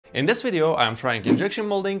In this video I am trying injection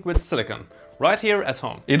molding with silicone, right here at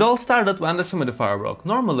home. It all started when this humidifier broke.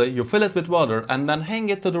 Normally you fill it with water and then hang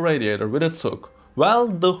it to the radiator with its hook. Well,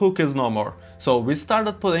 the hook is no more, so we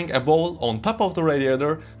started putting a bowl on top of the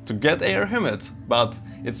radiator to get air humid, but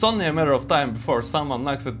it's only a matter of time before someone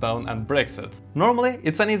knocks it down and breaks it. Normally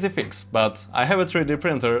it's an easy fix, but I have a 3D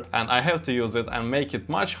printer and I have to use it and make it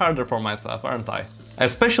much harder for myself, aren't I?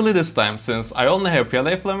 Especially this time, since I only have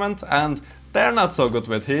PLA filament and they're not so good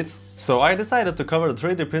with heat. So I decided to cover the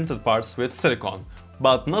 3D printed parts with silicone.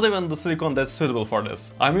 But not even the silicone that's suitable for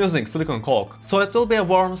this. I'm using silicone caulk, so it will be a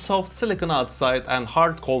warm, soft silicone outside and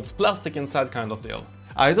hard, cold plastic inside kind of deal.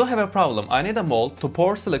 I do have a problem. I need a mold to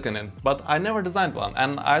pour silicone in, but I never designed one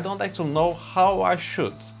and I don't actually know how I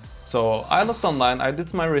should. So I looked online, I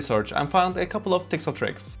did my research and found a couple of tips or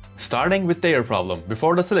tricks. Starting with the air problem.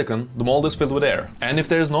 Before the silicone, the mold is filled with air. And if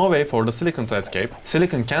there is no way for the silicone to escape,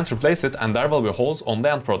 silicone can't replace it and there will be holes on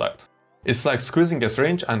the end product. It's like squeezing a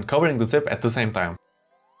syringe and covering the tip at the same time.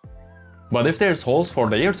 But if there's holes for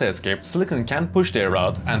the air to escape, silicone can push the air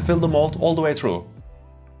out and fill the mold all the way through.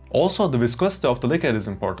 Also, the viscosity of the liquid is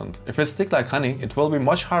important. If it's thick like honey, it will be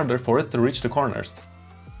much harder for it to reach the corners.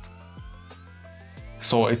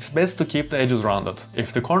 So it's best to keep the edges rounded.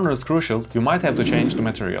 If the corner is crucial, you might have to change the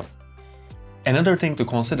material. Another thing to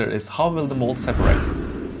consider is how will the mold separate.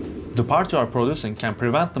 The part you are producing can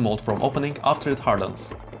prevent the mold from opening after it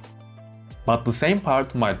hardens. But the same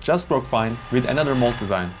part might just work fine with another mold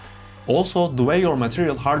design. Also, the way your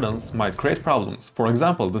material hardens might create problems. For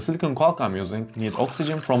example, the silicone caulk I'm using needs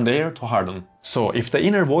oxygen from the air to harden. So if the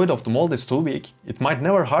inner void of the mold is too weak, it might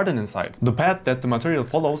never harden inside. The path that the material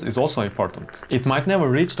follows is also important. It might never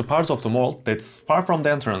reach the parts of the mold that's far from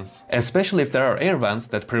the entrance, especially if there are air vents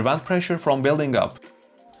that prevent pressure from building up.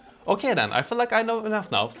 Okay then, I feel like I know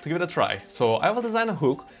enough now to give it a try. So I will design a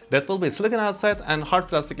hook that will be silicone outside and hard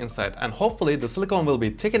plastic inside, and hopefully the silicone will be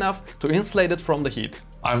thick enough to insulate it from the heat.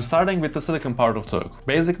 I'm starting with the silicone part of the hook,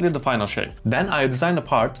 basically the final shape. Then I design a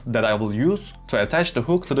part that I will use to attach the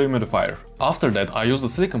hook to the humidifier. After that I use the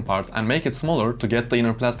silicone part and make it smaller to get the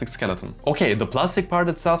inner plastic skeleton. Okay, the plastic part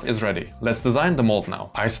itself is ready. Let's design the mold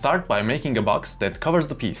now. I start by making a box that covers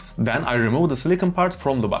the piece. Then I remove the silicone part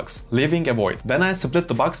from the box, leaving a void. Then I split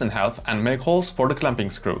the box in half and make holes for the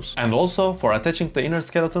clamping screws. And also for attaching the inner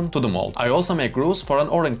skeleton to the mold. I also make grooves for an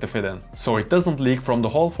O-ring to fit in, so it doesn't leak from the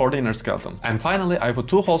hole for the inner skeleton. And finally I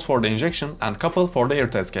put 2 holes for the injection and couple for the air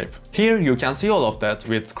to escape. Here you can see all of that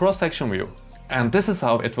with cross-section view. And this is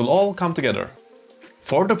how it will all come together.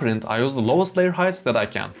 For the print I use the lowest layer heights that I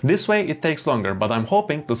can. This way it takes longer, but I'm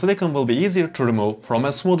hoping the silicone will be easier to remove from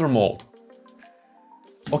a smoother mold.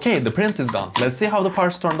 Okay, the print is done. Let's see how the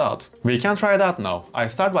parts turned out. We can try that now. I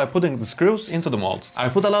start by putting the screws into the mold. I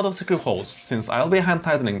put a lot of screw holes, since I'll be hand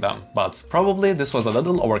tightening them, but probably this was a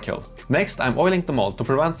little overkill. Next, I'm oiling the mold to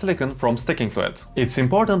prevent silicone from sticking to it. It's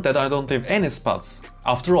important that I don't leave any spots.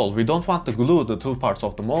 After all, we don't want to glue the 2 parts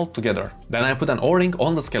of the mold together. Then I put an O-ring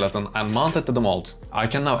on the skeleton and mount it to the mold. I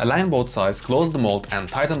can now align both sides, close the mold and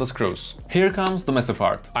tighten the screws. Here comes the messy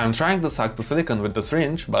part. I'm trying to suck the silicone with the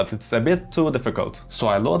syringe, but it's a bit too difficult. So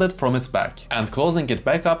I load it from its back and closing it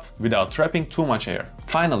back up without trapping too much air.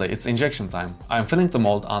 Finally, it's injection time. I'm filling the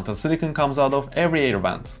mold until silicone comes out of every air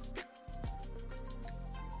vent.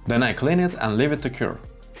 Then I clean it and leave it to cure.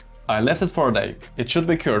 I left it for a day. It should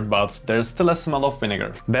be cured, but there's still a smell of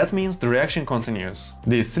vinegar. That means the reaction continues.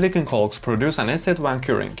 These silicone caulks produce an acid when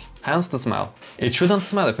curing, hence the smell. It shouldn't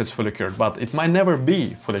smell if it's fully cured, but it might never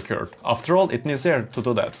be fully cured. After all, it needs air to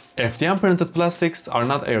do that. FDM printed plastics are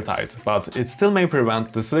not airtight, but it still may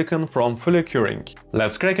prevent the silicone from fully curing.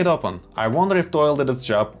 Let's crack it open. I wonder if the oil did its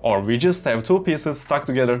job, or we just have 2 pieces stuck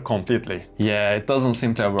together completely. Yeah, it doesn't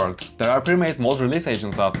seem to have worked. There are pre-made mold release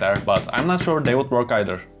agents out there, but I'm not sure they would work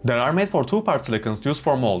either. There are made for 2-part silicones used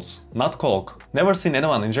for molds, not caulk. Never seen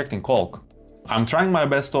anyone injecting caulk. I'm trying my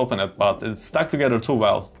best to open it, but it's stuck together too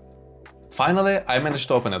well. Finally, I managed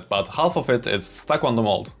to open it, but half of it is stuck on the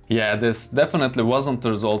mold. Yeah, this definitely wasn't the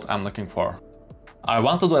result I'm looking for. I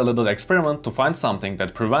want to do a little experiment to find something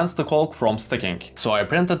that prevents the caulk from sticking, so I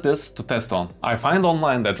printed this to test on. I find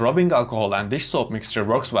online that rubbing alcohol and dish soap mixture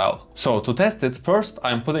works well. So to test it, first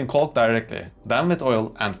I'm putting caulk directly, then with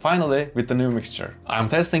oil, and finally with the new mixture. I'm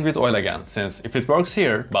testing with oil again, since if it works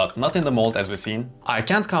here, but not in the mold as we've seen, I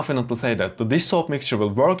can't confidently say that the dish soap mixture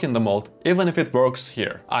will work in the mold even if it works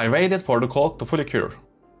here. I waited for the caulk to fully cure.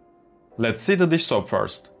 Let's see the dish soap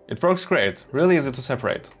first. It works great, really easy to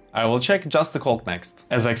separate. I will check just the caulk next.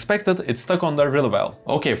 As I expected, it stuck on there really well.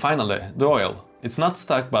 Okay, finally, the oil. It's not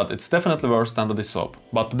stuck, but it's definitely worse than the dish soap.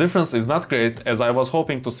 But the difference is not great as I was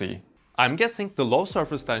hoping to see. I'm guessing the low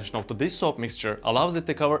surface tension of the dish soap mixture allows it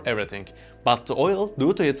to cover everything, but the oil,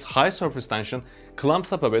 due to its high surface tension,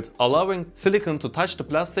 clumps up a bit, allowing silicone to touch the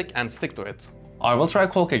plastic and stick to it. I will try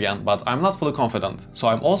caulk again, but I'm not fully confident, so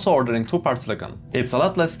I'm also ordering 2-part silicone. It's a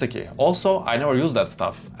lot less sticky. Also, I never use that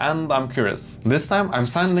stuff, and I'm curious. This time I'm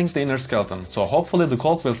sanding the inner skeleton, so hopefully the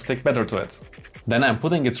caulk will stick better to it. Then I'm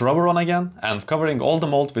putting its rubber on again and covering all the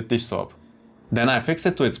mold with dish soap. Then I fix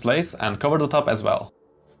it to its place and cover the top as well.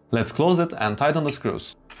 Let's close it and tighten the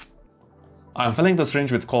screws. I'm filling the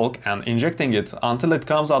syringe with caulk and injecting it until it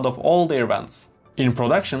comes out of all the air vents. In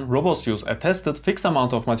production, robots use a tested fixed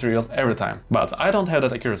amount of material every time, but I don't have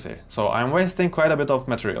that accuracy, so I'm wasting quite a bit of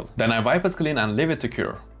material. Then I wipe it clean and leave it to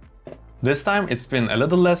cure. This time it's been a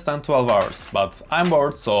little less than 12 hours, but I'm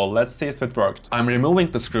bored, so let's see if it worked. I'm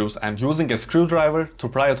removing the screws and using a screwdriver to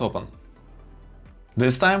pry it open.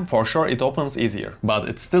 This time, for sure, it opens easier, but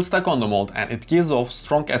it's still stuck on the mold and it gives off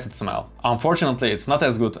strong acid smell. Unfortunately, it's not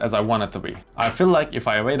as good as I want it to be. I feel like if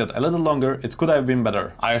I waited a little longer, it could have been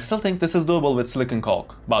better. I still think this is doable with silicone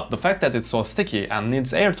caulk, but the fact that it's so sticky and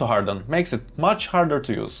needs air to harden makes it much harder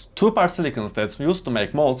to use. 2-part silicones that's used to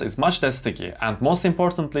make molds is much less sticky, and most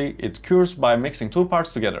importantly, it cures by mixing 2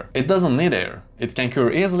 parts together. It doesn't need air. It can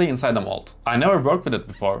cure easily inside the mold. I never worked with it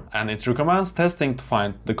before, and it recommends testing to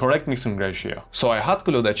find the correct mixing ratio. So I hot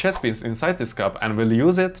glued a chess piece inside this cup and will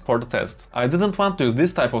use it for the test. I didn't want to use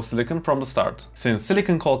this type of silicone from the start, since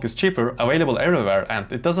silicone caulk is cheaper, available everywhere,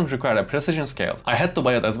 and it doesn't require a precision scale. I had to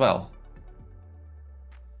buy it as well.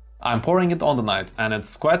 I'm pouring it on the night, and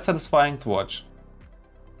it's quite satisfying to watch.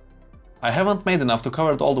 I haven't made enough to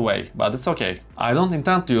cover it all the way, but it's okay. I don't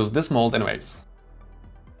intend to use this mold anyways.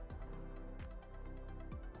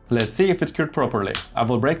 Let's see if it cured properly. I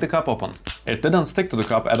will break the cup open. It didn't stick to the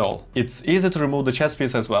cup at all. It's easy to remove the chess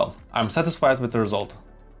piece as well. I'm satisfied with the result.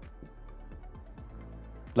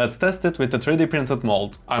 Let's test it with the 3D printed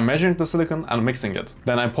mold. I'm measuring the silicone and mixing it.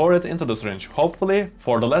 Then I pour it into the syringe, hopefully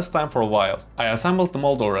for the last time for a while. I assembled the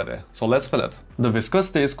mold already, so let's fill it. The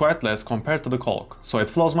viscosity is quite less compared to the caulk, so it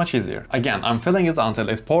flows much easier. Again, I'm filling it until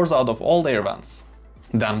it pours out of all the air vents.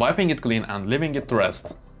 Then wiping it clean and leaving it to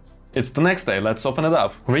rest. It's the next day, let's open it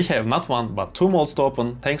up. We have not one, but 2 molds to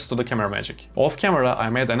open thanks to the camera magic. Off camera, I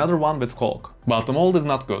made another one with caulk, but the mold is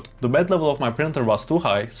not good. The bed level of my printer was too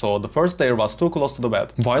high, so the first layer was too close to the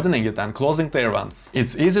bed, widening it and closing the air vents.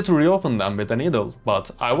 It's easy to reopen them with a needle, but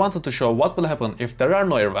I wanted to show what will happen if there are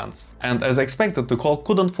no air vents. And as expected, the caulk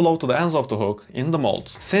couldn't flow to the ends of the hook in the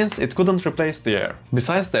mold, since it couldn't replace the air.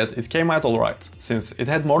 Besides that, it came out alright, since it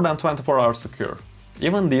had more than 24 hours to cure.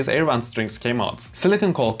 Even these air vent strings came out.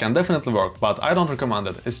 Silicone caulk can definitely work, but I don't recommend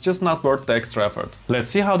it. It's just not worth the extra effort. Let's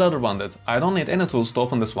see how the other one did. I don't need any tools to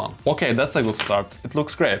open this one. Okay, that's a good start. It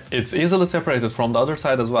looks great. It's easily separated from the other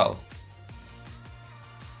side as well.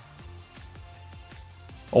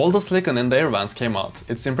 All the silicone in the air vents came out.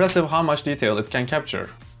 It's impressive how much detail it can capture.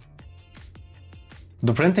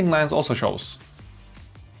 The printing lines also shows.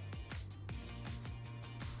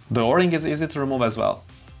 The O-ring is easy to remove as well.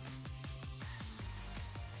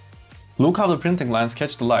 Look how the printing lines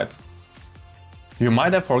catch the light. You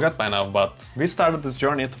might have forgot by now, but we started this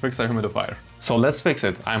journey to fix a humidifier. So let's fix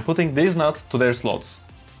it. I'm putting these nuts to their slots.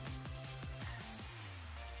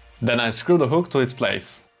 Then I screw the hook to its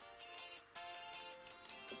place.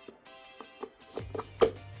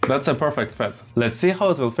 That's a perfect fit. Let's see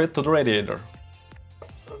how it will fit to the radiator.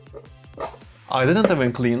 I didn't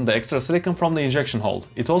even clean the extra silicone from the injection hole.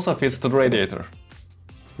 It also fits to the radiator.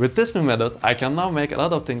 With this new method, I can now make a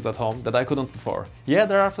lot of things at home that I couldn't before. Yeah,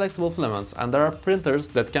 there are flexible filaments and there are printers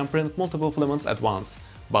that can print multiple filaments at once,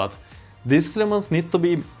 but these filaments need to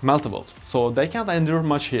be meltable, so they can't endure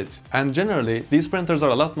much heat. And generally, these printers are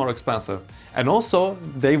a lot more expensive. And also,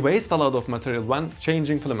 they waste a lot of material when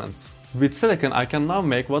changing filaments. With silicone, I can now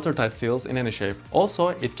make watertight seals in any shape. Also,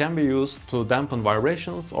 it can be used to dampen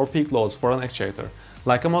vibrations or peak loads for an actuator,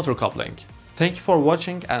 like a motor coupling. Thank you for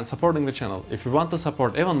watching and supporting the channel. If you want to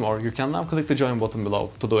support even more, you can now click the join button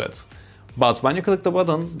below to do it. But when you click the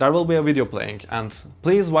button, there will be a video playing, and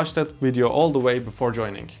please watch that video all the way before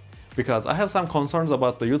joining, because I have some concerns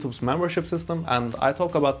about the YouTube's membership system and I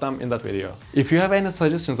talk about them in that video. If you have any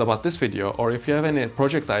suggestions about this video or if you have any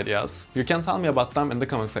project ideas, you can tell me about them in the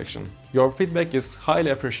comment section. Your feedback is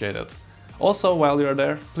highly appreciated. Also, while you're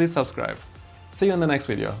there, please subscribe. See you in the next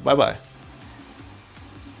video. Bye bye.